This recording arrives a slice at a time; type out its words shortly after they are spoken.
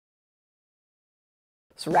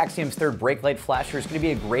So Raxiom's third brake light flasher is going to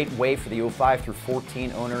be a great way for the 05 through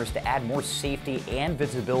 14 owners to add more safety and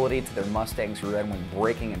visibility to their Mustang's rear end when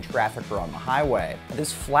braking in traffic or on the highway.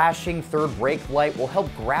 This flashing third brake light will help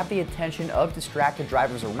grab the attention of distracted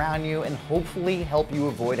drivers around you and hopefully help you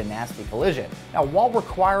avoid a nasty collision. Now, while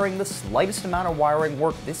requiring the slightest amount of wiring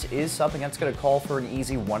work, this is something that's going to call for an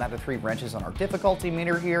easy 1 out of 3 wrenches on our difficulty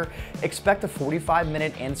meter here. Expect a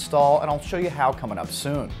 45-minute install, and I'll show you how coming up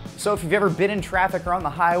soon. So if you've ever been in traffic or on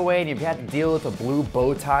the highway and you've had to deal with a blue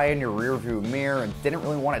bow tie in your rear view mirror and didn't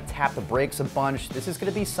really want to tap the brakes a bunch, this is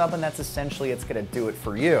going to be something that's essentially it's going to do it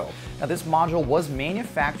for you. Now, this module was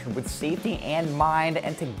manufactured with safety in mind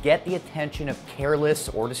and to get the attention of careless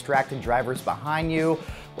or distracted drivers behind you,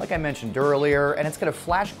 like I mentioned earlier, and it's going to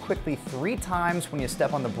flash quickly 3 times when you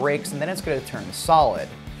step on the brakes, and then it's going to turn solid.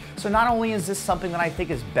 So not only is this something that I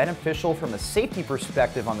think is beneficial from a safety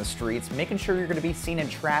perspective on the streets, making sure you're going to be seen in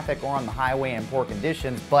traffic or on the highway in poor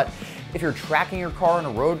conditions, but if you're tracking your car on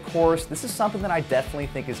a road course, this is something that I definitely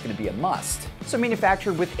think is going to be a must. So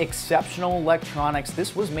manufactured with exceptional electronics,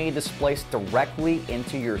 this was made to splice directly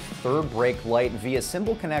into your third brake light via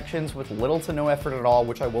simple connections with little to no effort at all,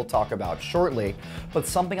 which I will talk about shortly. But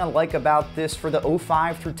something I like about this for the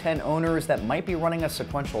 05 through 10 owners that might be running a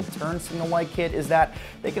sequential turn signal light kit is that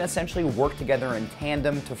they can essentially work together in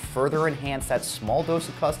tandem to further enhance that small dose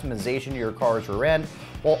of customization to your car's rear end,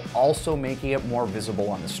 while also making it more visible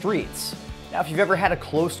on the streets. Now, if you've ever had a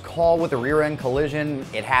close call with a rear end collision,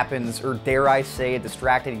 it happens, or dare I say, a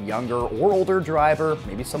distracted younger or older driver,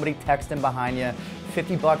 maybe somebody texting behind you,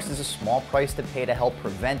 $50 is a small price to pay to help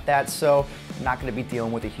prevent that, so you're not going to be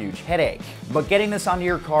dealing with a huge headache. But getting this onto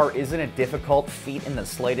your car isn't a difficult feat in the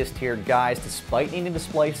slightest here, guys, despite needing to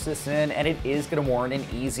splice this in, and it is going to warrant an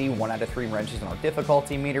easy 1 out of 3 wrenches on our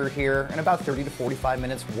difficulty meter here, and about 30 to 45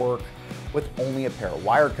 minutes work with only a pair of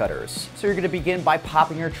wire cutters. So you're going to begin by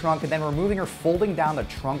popping your trunk and then removing or folding down the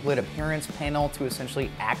trunk lid appearance panel to essentially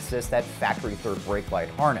access that factory third brake light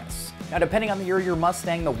harness. Now, depending on the year of your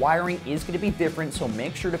Mustang, the wiring is going to be different, so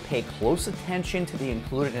make sure to pay close attention to the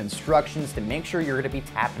included instructions to make sure you're going to be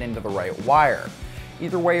tapping into the right wire.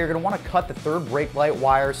 Either way, you're going to want to cut the third brake light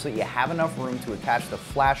wire so that you have enough room to attach the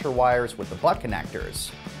flasher wires with the butt connectors.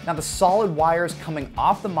 Now, the solid wires coming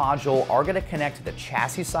off the module are going to connect to the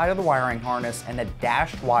chassis side of the wiring harness, and the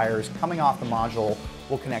dashed wires coming off the module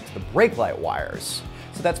will connect to the brake light wires.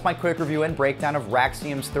 So that's my quick review and breakdown of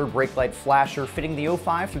Raxiom's third brake light flasher fitting the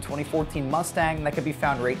 05 through 2014 Mustang that can be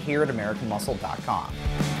found right here at AmericanMuscle.com.